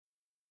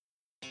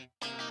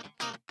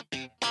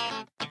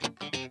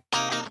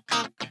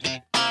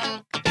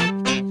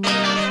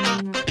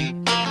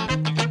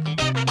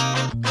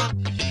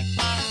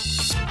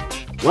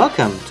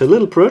Welcome to a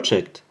little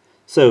project.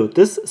 So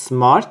this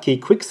Smartkey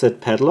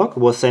Kwikset padlock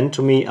was sent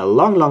to me a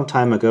long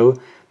time ago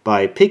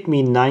by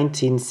PickME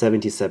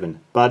 1977.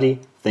 Buddy,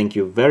 thank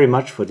you very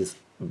much for this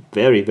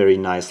very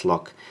nice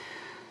lock.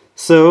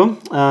 So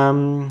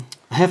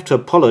I have to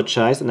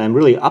apologize, and I'm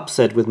really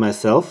upset with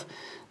myself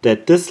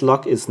that this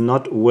lock is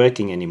not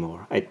working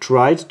anymore. I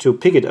tried to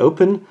pick it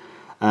open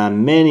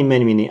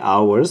many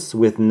hours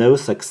with no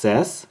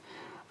success,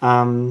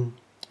 and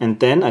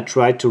then I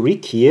tried to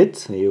rekey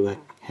it. You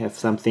have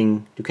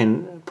something, you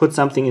can put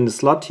something in the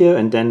slot here,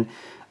 and then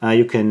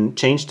you can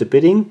change the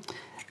bidding,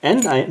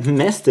 and I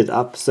messed it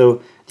up.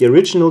 So the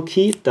original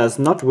key does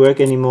not work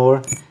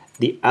anymore.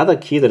 The other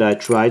key that I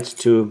tried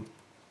to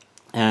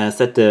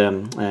set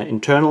the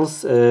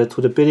internals to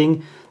the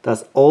bidding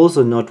does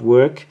also not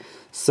work.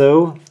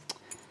 So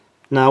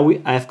now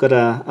I've got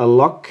a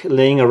lock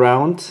laying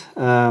around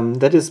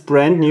that is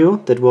brand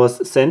new, that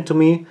was sent to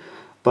me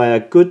by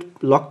a good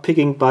lock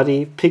picking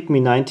buddy,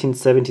 PickME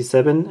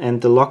 1977,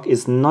 and the lock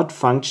is not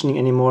functioning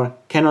anymore,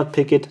 cannot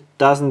pick it,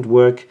 doesn't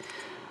work.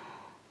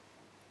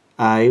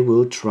 I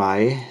will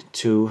try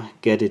to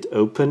get it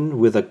open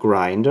with a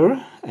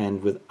grinder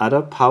and with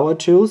other power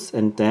tools,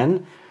 and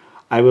then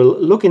I will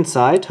look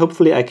inside.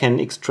 Hopefully I can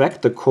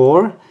extract the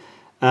core,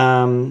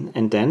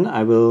 and then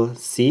I will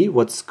see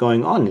what's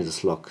going on in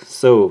this lock.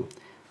 So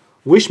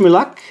wish me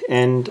luck,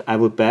 and I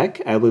will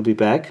be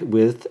back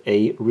with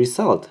a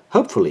result,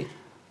 hopefully.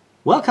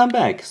 Welcome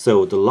back.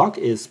 So the lock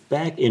is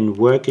back in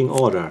working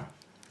order.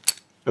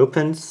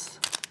 Opens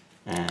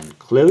and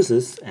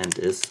closes and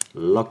is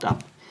locked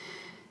up.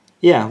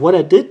 Yeah, what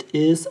I did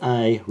is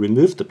I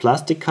removed the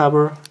plastic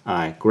cover,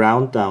 I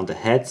ground down the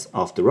heads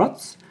of the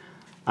rods,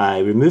 I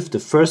removed the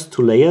first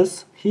two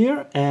layers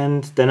here,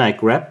 and then I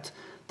grabbed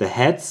the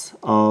heads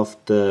of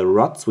the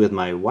rods with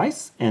my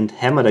vise and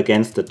hammered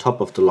against the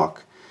top of the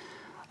lock.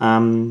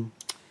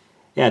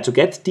 Yeah, to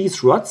get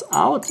these rods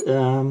out,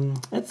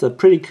 it's a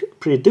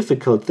pretty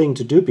difficult thing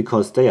to do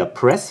because they are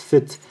press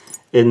fit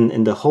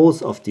in the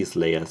holes of these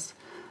layers.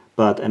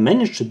 But I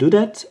managed to do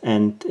that,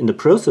 and in the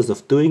process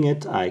of doing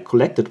it, I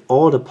collected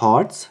all the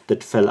parts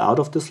that fell out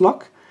of this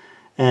lock.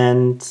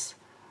 And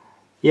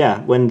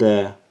yeah, when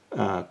the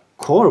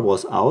core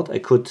was out, I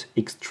could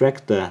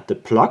extract the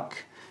plug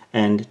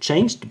and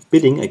change the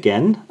bidding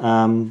again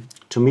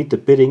to meet the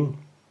bidding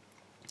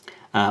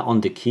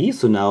on the key.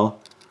 So now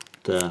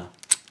the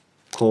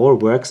core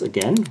works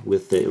again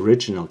with the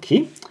original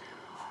key.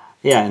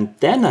 Yeah, and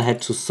then I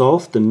had to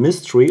solve the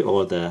mystery,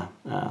 or the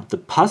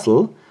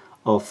puzzle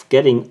of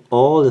getting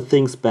all the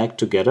things back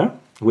together,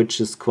 which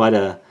is quite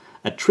a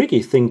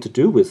tricky thing to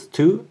do with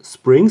two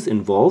springs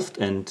involved,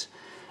 and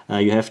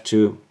you have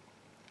to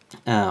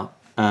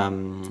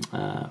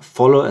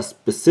follow a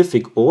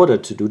specific order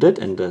to do that,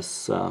 and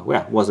this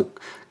was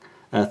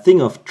a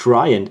thing of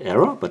try and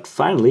error, but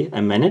finally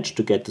I managed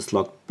to get this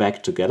lock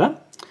back together.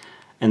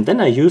 And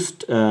then I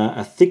used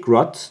a thick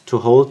rod to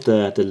hold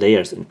the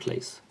layers in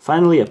place.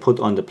 Finally I put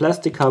on the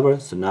plastic cover,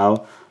 so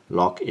now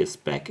lock is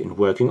back in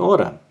working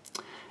order.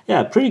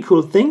 Yeah, pretty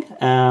cool thing.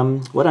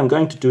 What I'm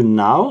going to do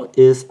now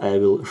is I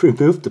will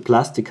remove the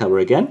plastic cover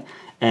again,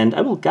 and I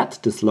will gut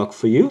this lock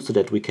for you so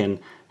that we can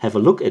have a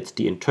look at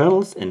the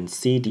internals and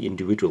see the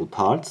individual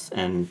parts,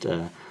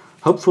 and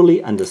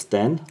hopefully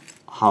understand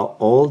how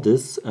all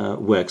this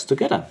works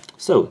together.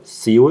 So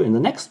see you in the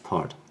next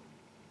part.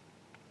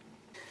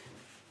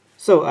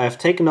 So I've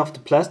taken off the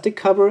plastic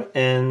cover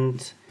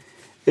and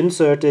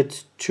inserted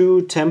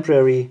two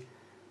temporary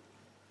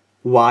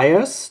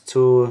wires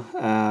to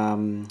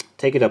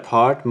take it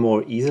apart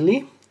more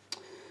easily.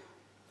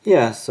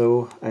 Yeah,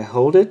 so I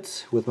hold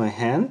it with my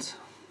hand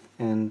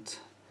and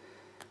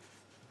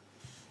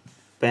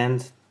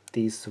bend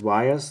these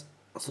wires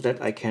so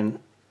that I can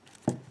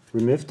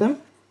remove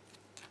them.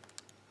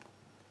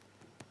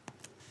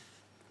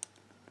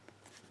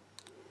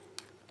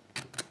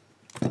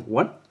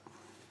 One.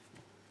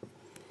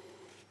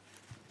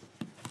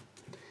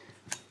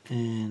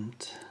 And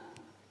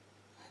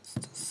that's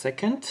the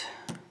second.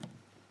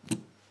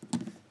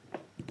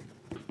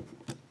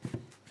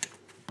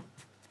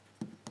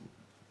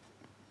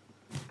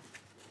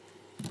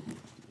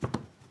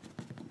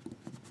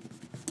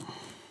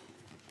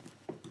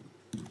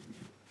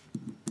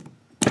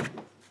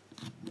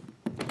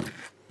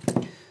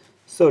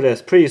 So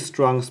there's pretty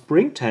strong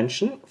spring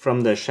tension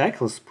from the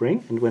shackle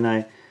spring, and when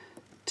I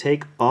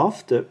take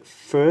off the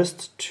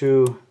first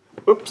two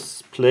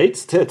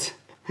plates, that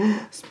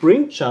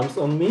spring jumps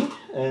on me,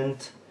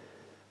 and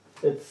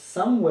it's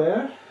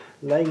somewhere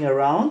laying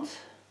around.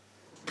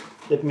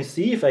 Let me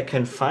see if I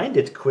can find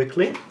it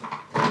quickly.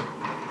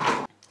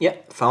 Yeah,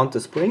 found the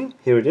spring.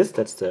 Here it is.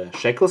 That's the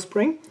shackle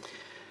spring.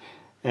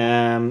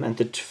 And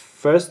the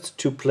first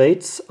two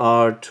plates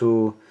are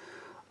to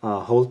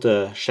hold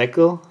the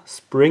shackle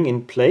spring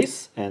in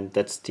place, and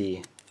that's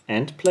the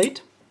end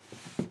plate.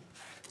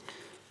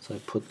 So I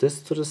put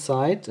this to the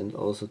side, and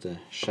also the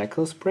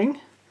shackle spring.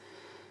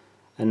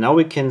 And now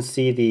we can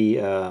see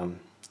the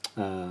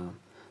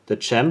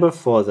chamber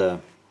for the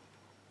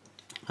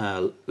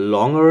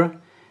longer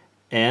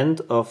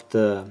end of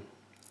the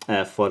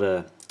for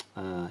the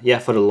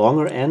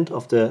longer end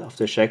of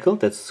the shackle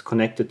that's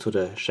connected to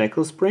the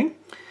shackle spring.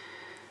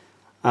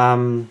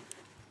 And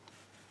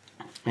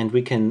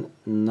we can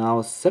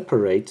now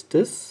separate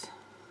this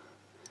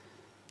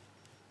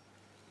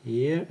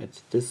here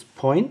at this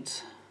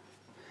point.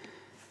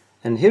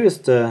 And here is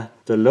the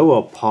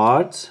lower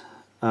part.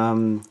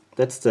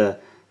 That's the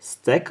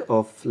stack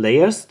of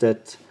layers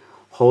that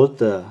hold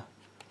the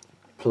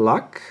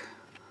plug.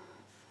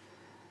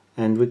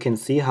 And we can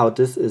see how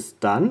this is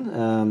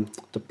done.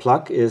 The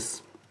plug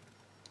is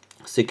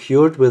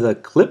secured with a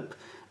clip,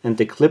 and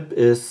the clip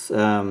is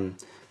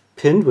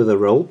pinned with a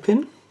roll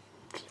pin.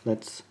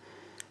 Let's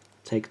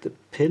take the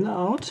pin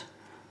out.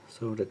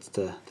 So that's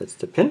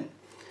the pin.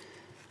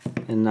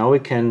 And now we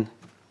can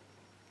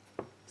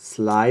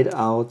slide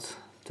out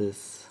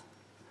this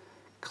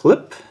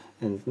clip,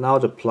 and now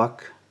the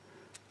plug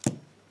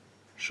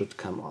should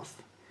come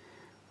off.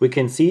 We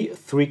can see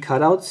 3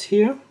 cutouts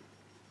here.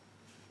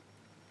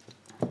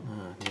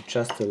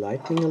 Adjust the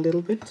lighting a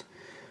little bit.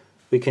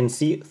 We can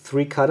see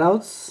 3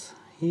 cutouts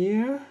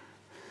here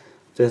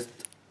that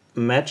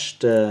match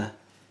the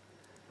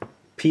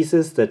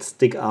pieces that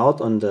stick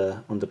out on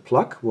the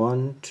plug.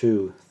 1,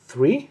 2,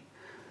 3.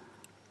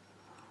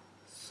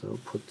 So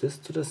put this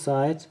to the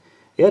side.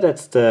 Yeah,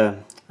 that's the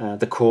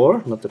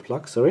core, not the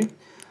plug, sorry.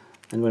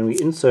 And when we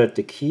insert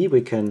the key,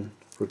 we can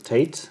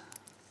rotate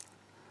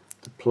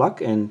the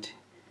plug, and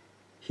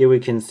here we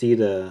can see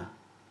the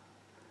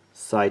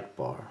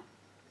sidebar.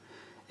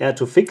 Yeah,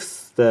 to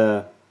fix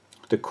the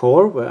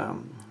core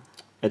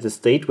at the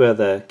state where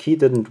the key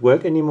didn't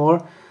work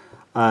anymore,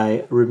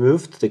 I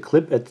removed the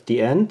clip at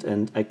the end,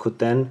 and I could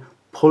then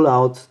pull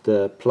out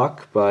the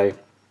plug by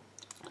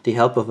the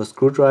help of a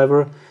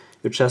screwdriver.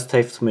 You just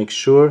have to make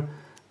sure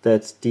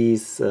that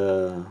these,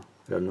 I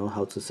don't know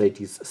how to say,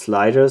 these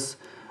sliders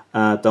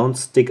don't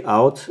stick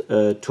out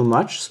too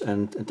much,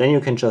 and then you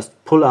can just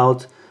pull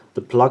out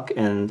the plug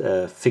and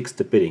fix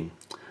the bitting.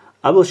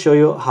 I will show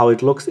you how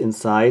it looks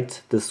inside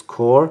this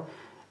core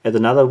at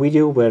another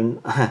video when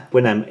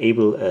I'm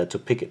able to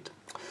pick it.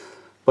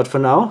 But for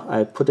now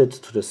I put it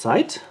to the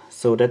side.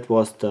 So that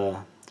was the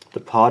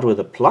part with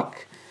the plug,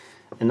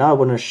 and now I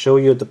want to show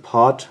you the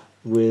part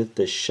with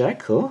the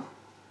shackle.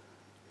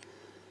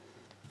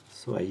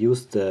 So I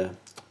use the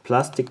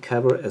plastic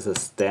cover as a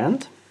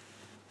stand.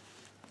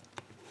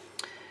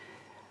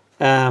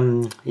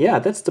 Yeah,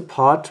 that's the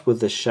part with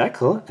the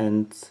shackle,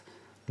 and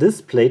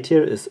this plate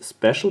here is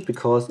special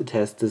because it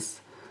has this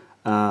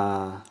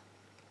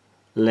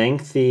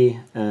lengthy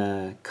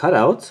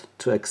cutout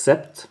to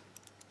accept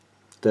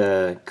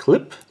the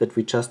clip that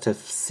we just have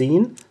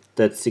seen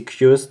that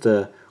secures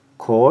the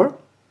core.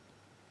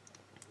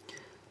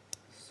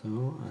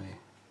 So I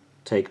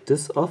take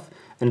this off,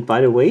 and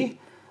by the way,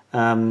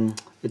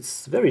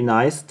 it's very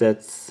nice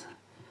that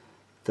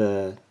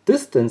the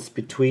distance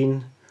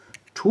between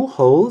 2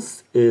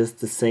 holes is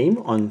the same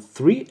on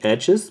 3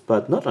 edges,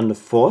 but not on the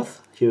 4th.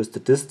 Here's the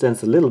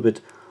distance a little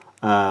bit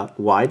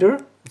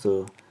wider,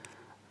 so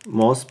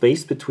more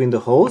space between the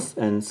holes,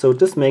 and so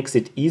this makes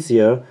it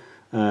easier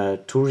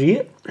to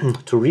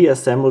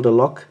reassemble the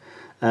lock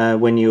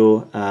when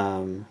you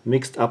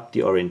mixed up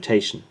the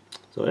orientation.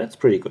 So that's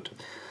pretty good.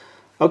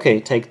 Okay,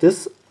 take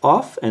this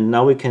off, and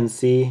now we can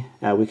see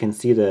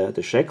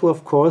the shackle,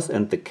 of course,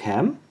 and the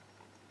cam.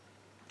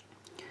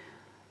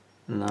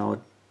 Now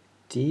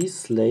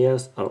these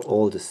layers are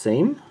all the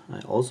same. I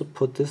also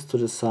put this to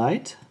the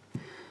side,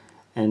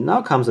 and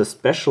now comes a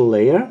special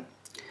layer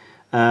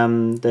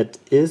that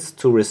is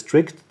to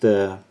restrict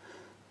the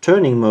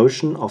turning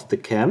motion of the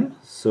cam.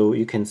 So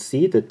you can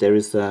see that there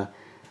is a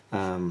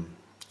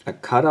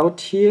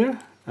cutout here,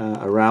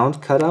 a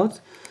round cutout,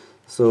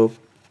 so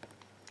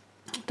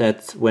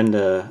that when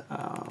the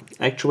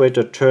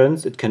actuator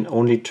turns, it can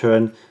only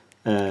turn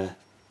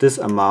this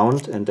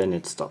amount, and then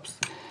it stops.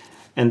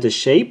 And the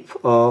shape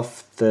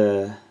of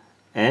the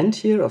end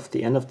here, of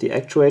the end of the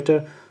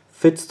actuator,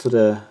 fits to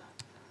the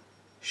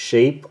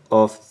shape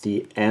of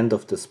the end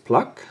of this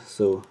plug.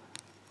 So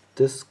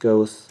this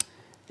goes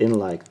in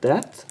like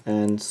that,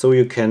 and so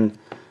you can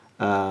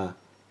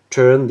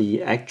turn the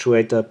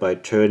actuator by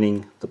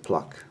turning the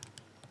plug.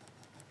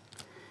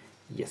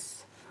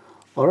 Yes.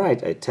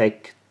 Alright, I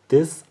take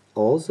this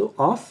also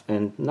off,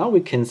 and now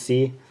we can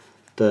see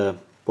the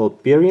ball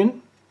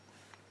bearing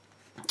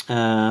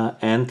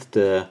and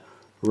the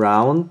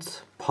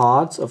round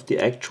parts of the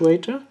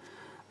actuator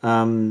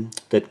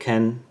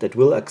that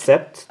will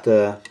accept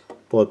the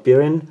ball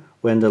bearing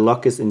when the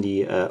lock is in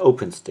the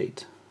open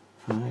state.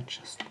 I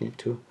just need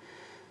to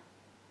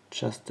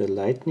adjust the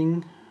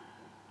lighting.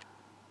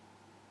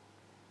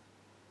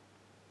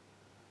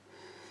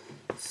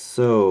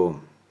 So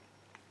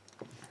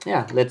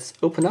yeah, let's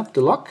open up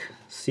the lock,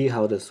 see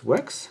how this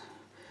works.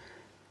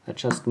 I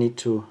just need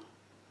to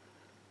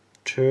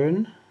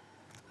turn.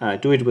 I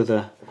do it with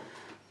a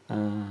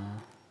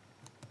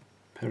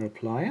pair of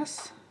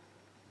pliers.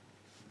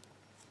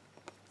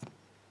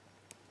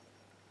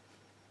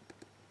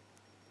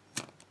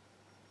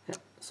 Yeah,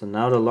 so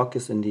now the lock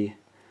is in the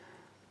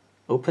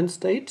open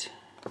state.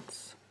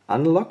 It's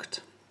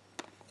unlocked.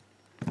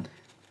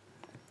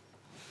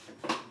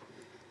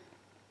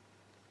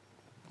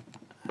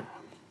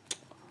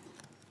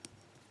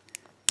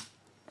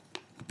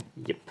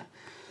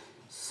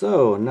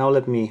 So now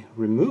let me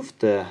remove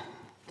the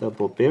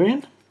double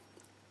bearing.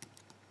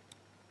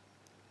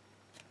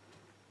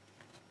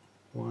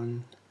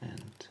 One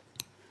and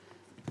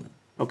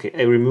okay,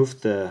 I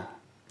removed the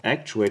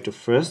actuator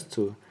first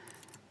to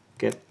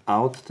get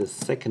out the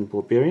second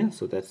ball bearing.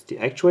 So that's the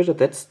actuator.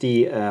 That's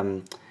the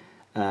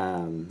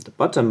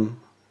bottom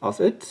of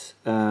it.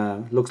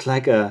 Looks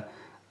like a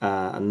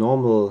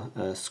normal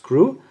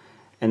screw,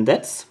 and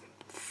that's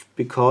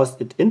because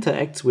it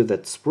interacts with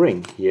that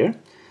spring here,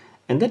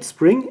 and that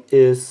spring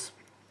is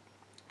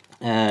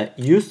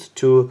used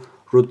to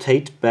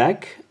rotate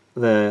back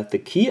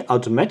the key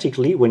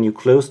automatically when you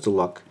close the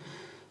lock.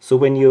 So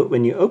when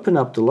you open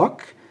up the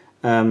lock,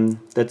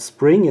 that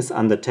spring is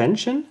under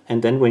tension,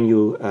 and then when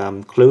you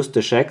close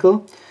the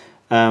shackle,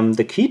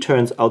 the key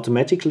turns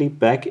automatically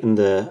back in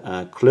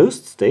the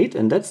closed state,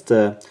 and that's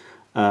the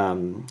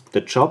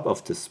job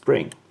of the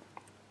spring.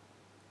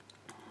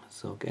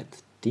 So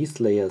get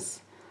these layers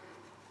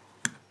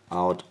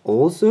out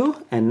also,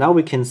 and now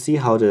we can see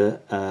how the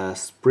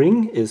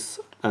spring is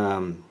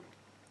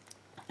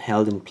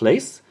held in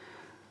place.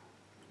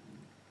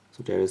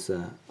 So there is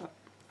a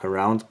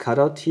round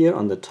cutout here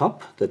on the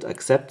top that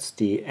accepts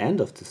the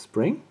end of the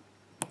spring,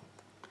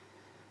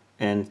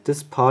 and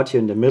this part here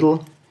in the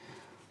middle,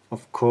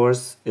 of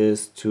course,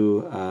 is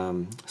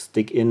to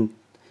stick in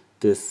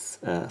this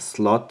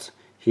slot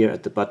here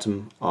at the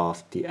bottom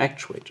of the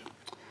actuator.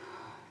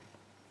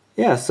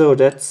 Yeah, so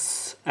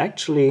that's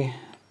actually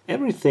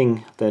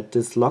everything that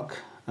this lock,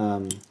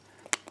 all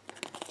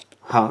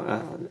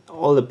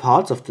the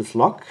parts of this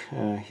lock.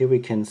 Here we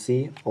can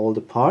see all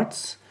the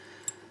parts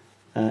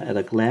at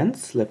a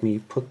glance. Let me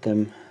put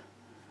them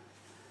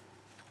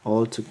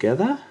all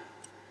together.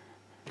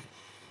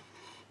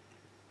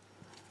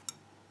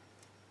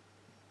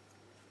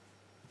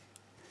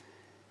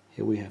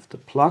 Here we have the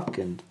plug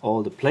and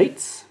all the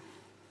plates.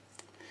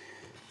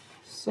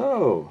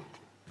 So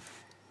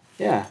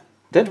yeah,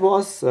 that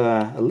was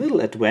a little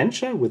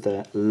adventure with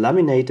a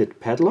laminated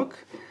padlock,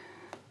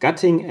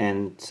 gutting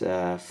and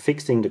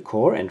fixing the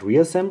core and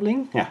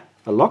reassembling. Yeah,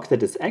 a lock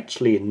that is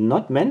actually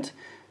not meant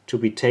to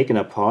be taken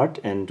apart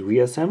and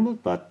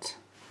reassembled, but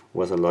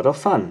was a lot of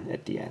fun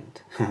at the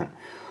end.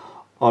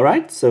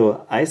 Alright,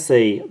 so I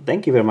say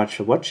thank you very much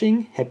for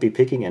watching, happy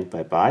picking and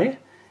bye bye.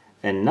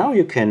 And now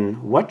you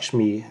can watch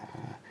me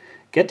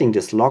getting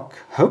this lock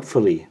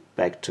hopefully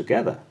back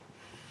together.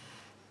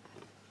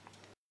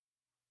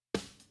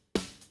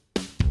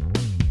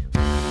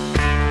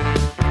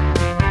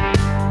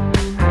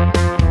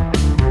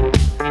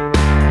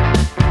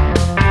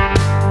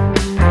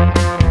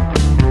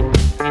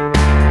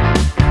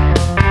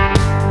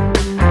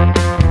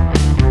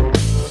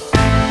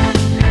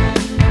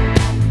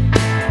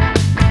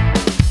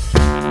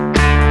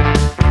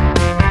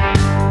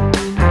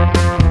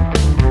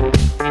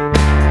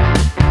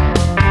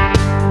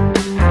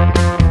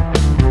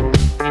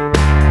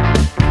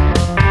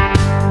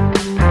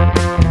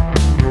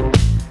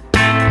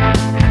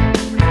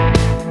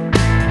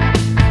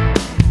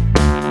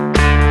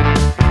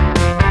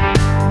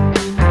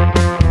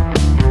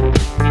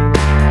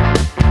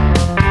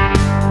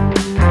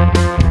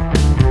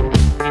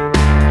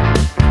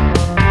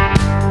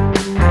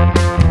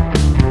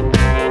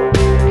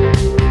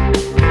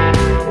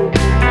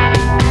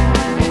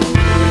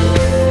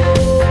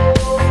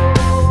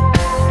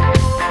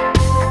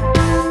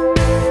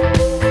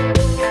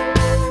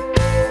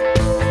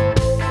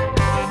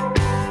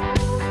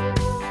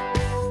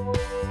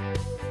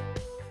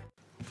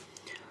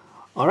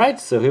 Alright,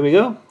 so here we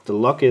go. The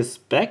lock is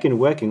back in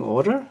working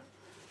order.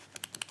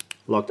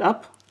 Locked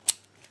up,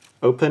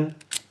 open,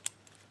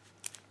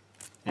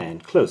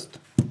 and closed.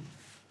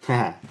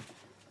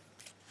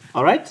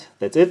 Alright,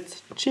 that's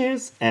it.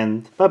 Cheers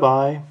and bye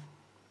bye.